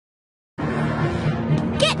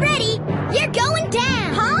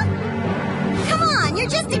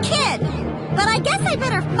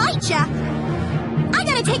gotcha! I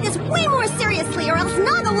gotta take this way more seriously or else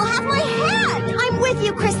Naga will have my head! I'm with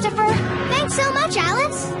you, Christopher. Thanks so much,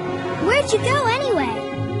 Alice. Where'd you go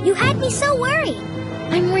anyway? You had me so worried.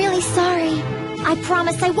 I'm really sorry. I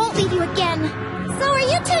promise I won't leave you again. So are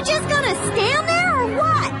you two just gonna stand there or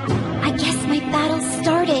what? I guess my battle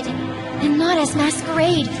started. And not as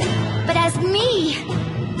Masquerade, but as me.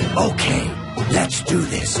 Okay, let's do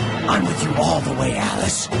this. I'm with you all the way,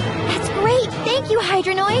 Alice. That's great. Thank you,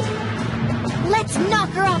 Hydronoid. Let's knock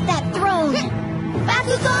her off that throne.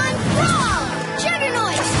 Bakugan, brawl!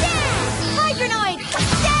 Juggernoid, stand! Hydronoid,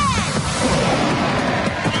 stand!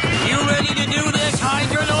 You ready to do this,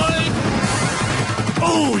 Hydronoid?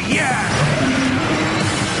 Oh, yeah!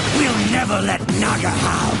 We'll never let Naga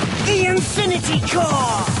have the Infinity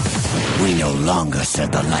Core! We no longer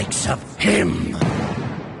serve the likes of him.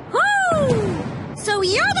 Woo! So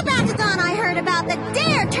you're the Bakugan I heard about that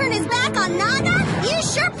dare turn his back on Naga? You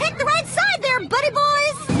sure picked the right side there, buddy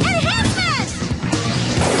boys! Enhancement!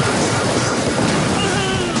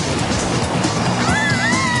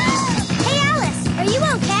 Hey, Alice, are you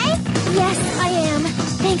okay? Yes, I am.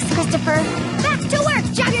 Thanks, Christopher. Back to work,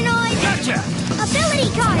 Juggernoid! Gotcha! Ability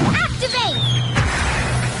card, activate!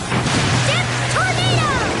 Dip Tornado!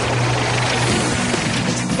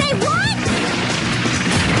 Say what?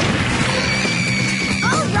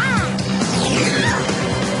 All right!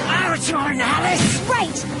 Our turn, Alice!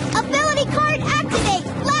 Right! Ability card, activate!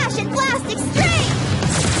 Flash and Blast Extreme!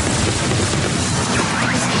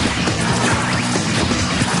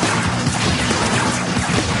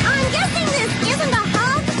 I'm guessing this isn't a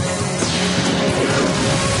hug?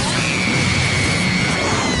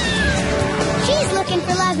 She's looking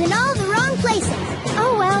for love in all the wrong places.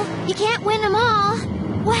 Oh well, you can't win them all.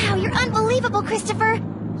 Wow, you're unbelievable, Christopher.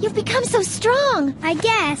 You've become so strong. I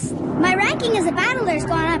guess. My ranking as a battler's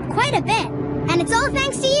gone up quite a bit. And it's all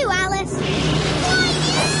thanks to you, Alice.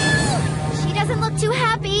 She doesn't look too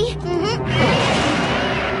happy.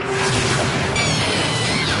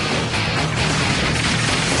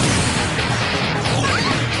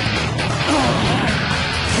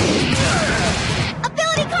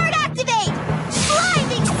 Ability card activate!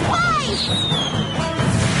 Blinding Spice!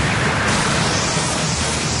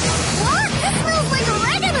 What? This smells like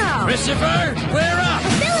oregano! Christopher, we're up!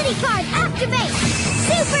 Ability card activate!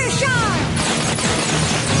 Super Charge!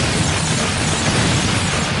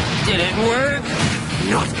 Did it work?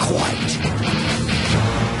 Not quite.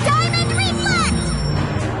 Diamond Reflect!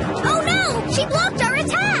 Oh no! She blocked our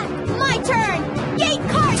attack! My turn! Gate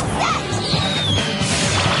card set!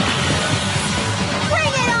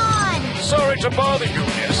 Bring it on! Sorry to bother you,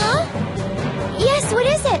 miss. Huh? Yes, what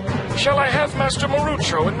is it? Shall I have Master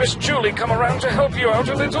Marucho and Miss Julie come around to help you out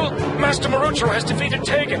a little? Master Marucho has defeated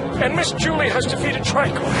Tegan, and Miss Julie has defeated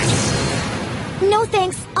Tricoid. No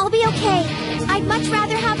thanks, I'll be okay. I'd much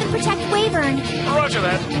rather have them protect Wavern. Roger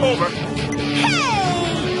that. Over.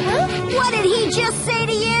 Hey! Huh? What did he just say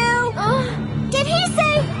to you? Did he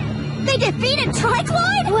say? They defeated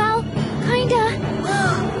Tricloid? Well, kinda.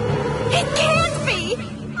 It can't be!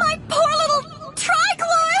 My poor little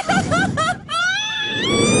Tricloid!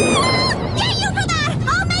 Get you for that!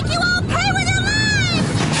 I'll make you all pay with your lives!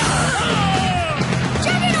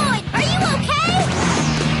 Juggernoid, are you okay?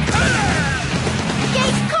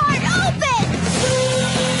 Gate card open!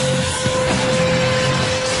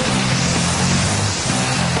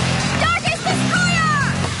 Darkest Destroyer!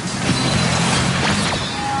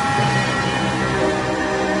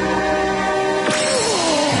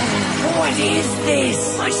 What is this?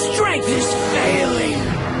 My strength is failing.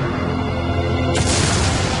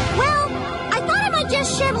 Well, I thought I might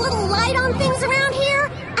just shed a little light on things around here.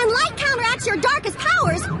 And light counteracts your darkest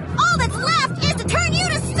powers. All that's left is to turn you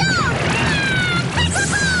to stone!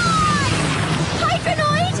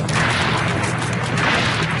 Hydronoid!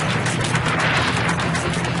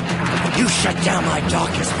 You shut down my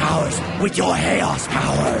darkest powers with your chaos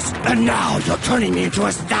powers. And now you're turning me into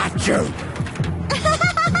a statue.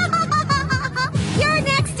 You're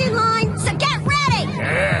next in line, so get ready!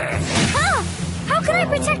 Huh? How can I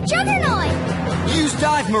protect Juggernoid? Use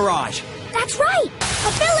Dive Mirage. That's right!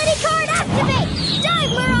 Ability card activate!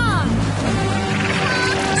 Dive Mirage!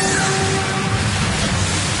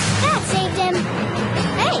 That saved him.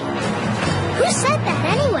 Hey, who said that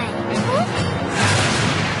anyway? Huh?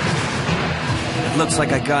 It looks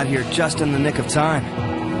like I got here just in the nick of time.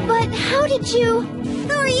 But how did you...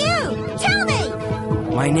 Who are you? Tell me!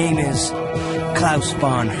 My name is Klaus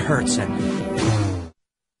von Hertzen.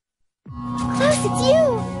 Klaus, it's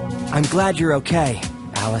you! I'm glad you're okay,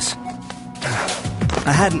 Alice.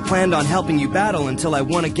 I hadn't planned on helping you battle until I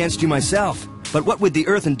won against you myself. But what with the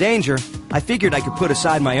Earth in danger, I figured I could put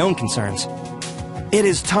aside my own concerns. It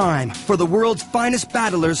is time for the world's finest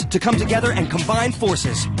battlers to come together and combine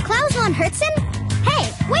forces. Klaus von Hertzen? Hey,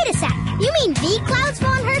 wait a sec. You mean the Klaus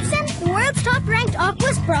von Hertzen? The world's top-ranked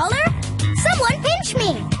Aquas brawler? Someone pinch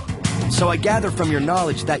me! So I gather from your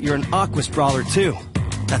knowledge that you're an Aquas brawler too.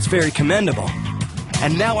 That's very commendable.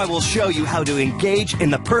 And now I will show you how to engage in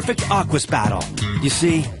the perfect Aquas battle. You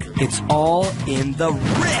see, it's all in the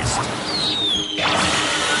wrist.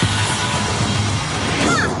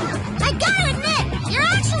 I gotta admit, you're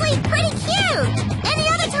actually pretty cute. Any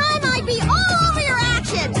other time I'd be all over your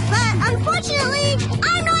action, but unfortunately,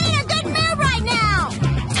 I'm not in a good mood right now.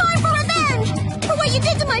 Time for revenge for what you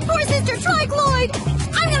did to my poor sister Tricloid.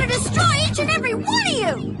 I'm gonna destroy each and every one of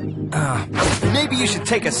you. Maybe you should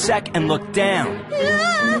take a sec and look down.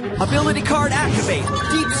 Ability card activate.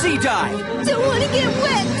 Deep sea dive. Don't want to get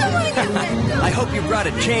wet. Don't want to get wet. I hope you brought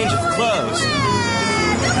a change of clothes.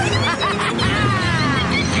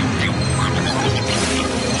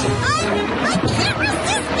 I can't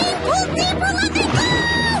resist being pulled deeper. Let me go!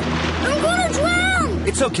 I'm gonna drown.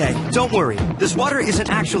 It's okay. Don't worry. This water isn't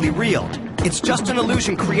actually real. It's just an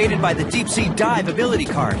illusion created by the deep sea dive ability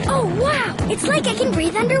card. Oh, wow! It's like I can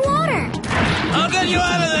breathe underwater. I'll get you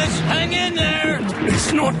out of this. Hang in there.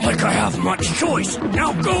 It's not like I have much choice.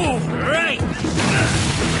 Now go! Right.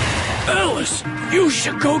 Alice, you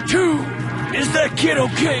should go too. Is that kid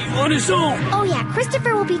okay on his own? Oh yeah,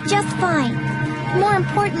 Christopher will be just fine. More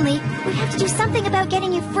importantly, we have to do something about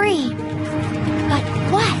getting you free. But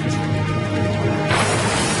what?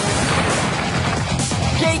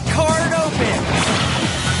 Gate card open.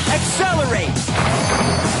 Accelerate.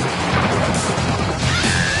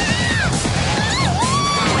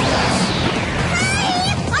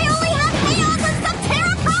 I only have chaos and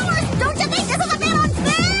Subterra powers! Don't you think this is a bit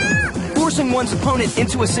unfair? Forcing one's opponent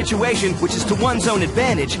into a situation which is to one's own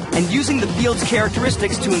advantage, and using the field's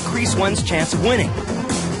characteristics to increase one's chance of winning.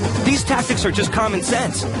 These tactics are just common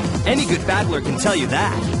sense. Any good battler can tell you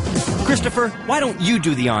that. Christopher, why don't you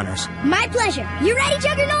do the honors? My pleasure. You ready,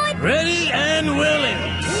 Juggernaut? Ready and willing.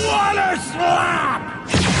 Water slap!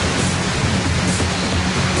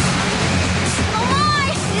 Oh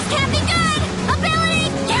my! This can't be good! Ability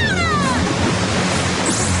counter!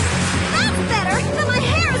 That's better, but my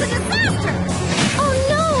hair is a disaster! Oh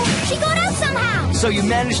no! She got out somehow! So you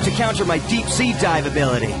managed to counter my deep sea dive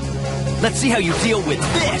ability. Let's see how you deal with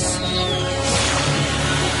this.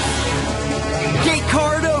 Gate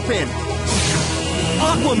card open.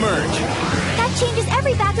 Aqua merge. That changes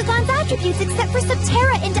every Bakugan's attributes except for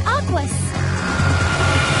Subterra into Aquas.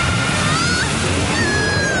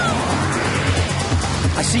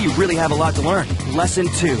 I see you really have a lot to learn. Lesson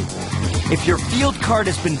 2. If your field card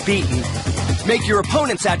has been beaten, make your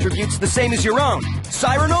opponent's attributes the same as your own.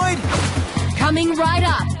 Cyranoid? Coming right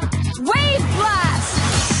up. Wave blast!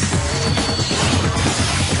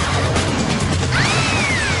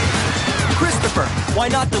 Christopher, why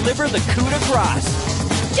not deliver the coup de grace?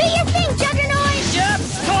 Do your thing, Juggernaut! Yep,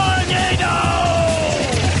 tornado!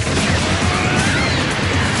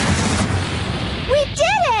 We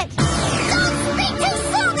did it! Don't speak too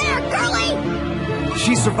soon there, girlie!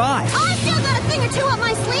 She survived. I still got a thing or two up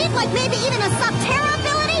my sleeve, like maybe even a Subterra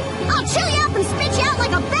ability. I'll chill you up and spit you out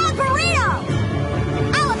like a bad burrito!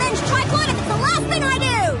 I'll avenge Tricloid if it's the last thing I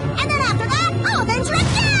do! And then after that, I'll avenge her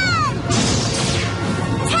again!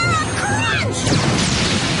 Terra Crunch!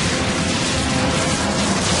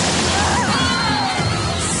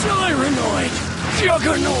 Cyranoid!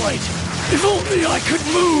 Juggernaut! If only I could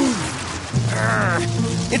move!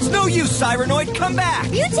 It's no use, Cyranoid. Come back.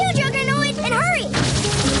 You too, Juggernaut, and hurry!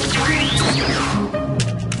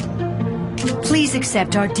 Please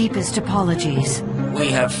accept our deepest apologies. We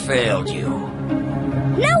have failed you.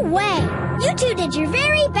 No way! You two did your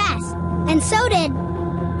very best. And so did...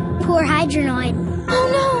 poor Hydronoid. Oh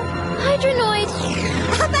no! Hydronoid!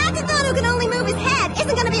 A Bakugan who can only move his head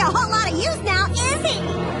isn't gonna be a whole lot of use now, is he?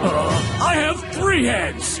 I have 3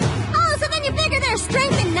 heads! Oh, so then you figure there's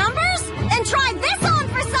strength in numbers? Then try this on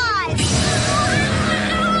for size!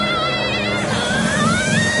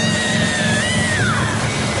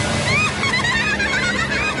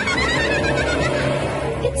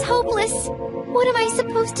 It's hopeless. What am I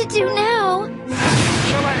supposed to do now?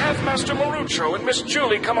 Shall I have Master Marucho and Miss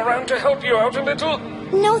Julie come around to help you out a little?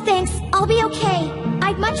 No thanks. I'll be okay.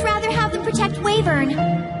 I'd much rather have them protect Wavern.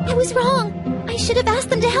 I was wrong. I should have asked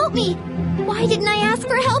them to help me. Why didn't I ask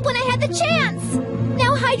for help when I had the chance?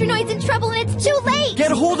 Now Hydronoid's in trouble and it's too late.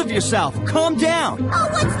 Get a hold of yourself. Calm down. Oh,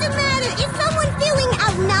 what's the matter? Is someone feeling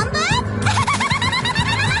outnumbered?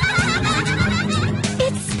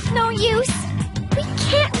 It's no use. We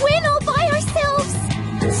can't win all by ourselves.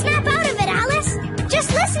 Snap out of it,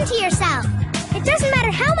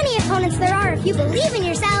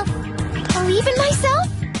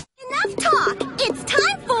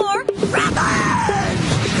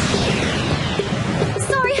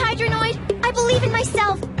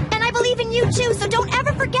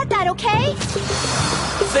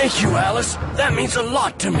 Thank you, Alice. That means a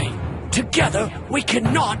lot to me. Together, we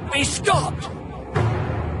cannot be stopped.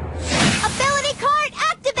 Ability card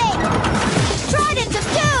activate! Trident of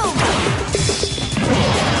Doom!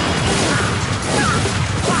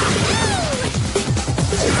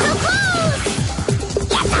 So close!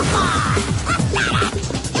 Get the bar!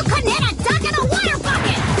 You couldn't hit a duck in a water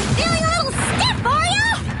bucket! Feeling a little stiff, are you?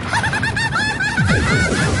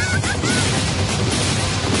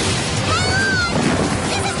 Hang on!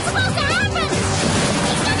 This isn't supposed to happen!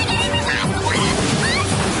 He's gonna get every last one!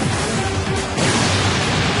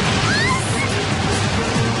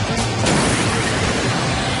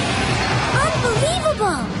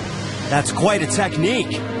 Unbelievable! That's quite a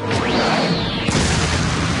technique.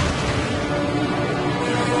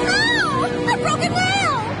 Ow! A broken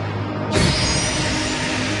rail!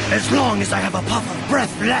 As long as I have a puff of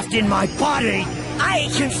breath left in my body, I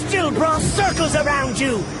can still draw circles around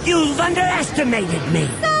you. You've underestimated me.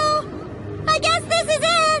 So, I guess this is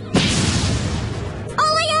it!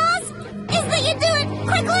 All I ask is that you do it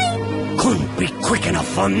quickly! Couldn't be quick enough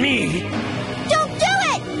for me. Don't do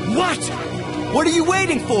it! What? What are you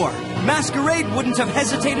waiting for? Masquerade wouldn't have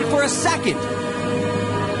hesitated for a second.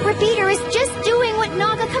 Rabeeder is just doing what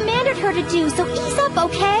Naga commanded her to do, so ease up,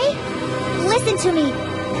 okay? Listen to me.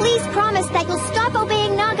 Please promise that you'll stop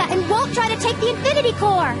obeying Naga and won't try to take the Infinity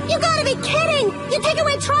Core. You gotta be kidding! You take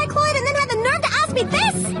away Tricloid and then have the nerve to ask me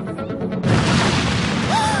this?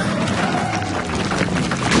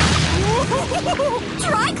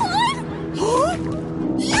 Tricloid? Huh?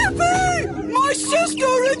 Yippee! My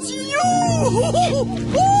sister, it's you!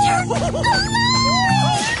 Yuppers!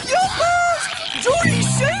 Johnny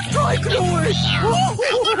saved Tricloid!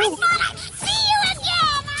 See you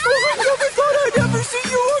again! I never thought I'd ever see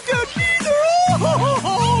you again either!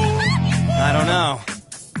 I don't know.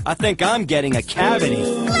 I think I'm getting a cavity.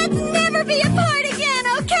 Let's never be apart again,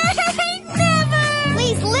 okay? Never!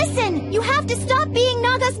 Please listen. You have to stop being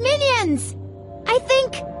Naga's minions. I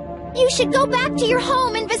think you should go back to your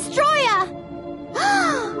home in Vestroia.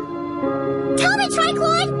 Tell me,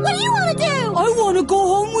 Tricloid, what do you want to do? I want to go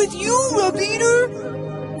home with you, Rabeeder!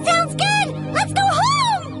 Sounds good! Let's go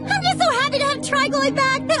home! I'm just so happy to have Tricloid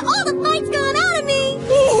back that all the fun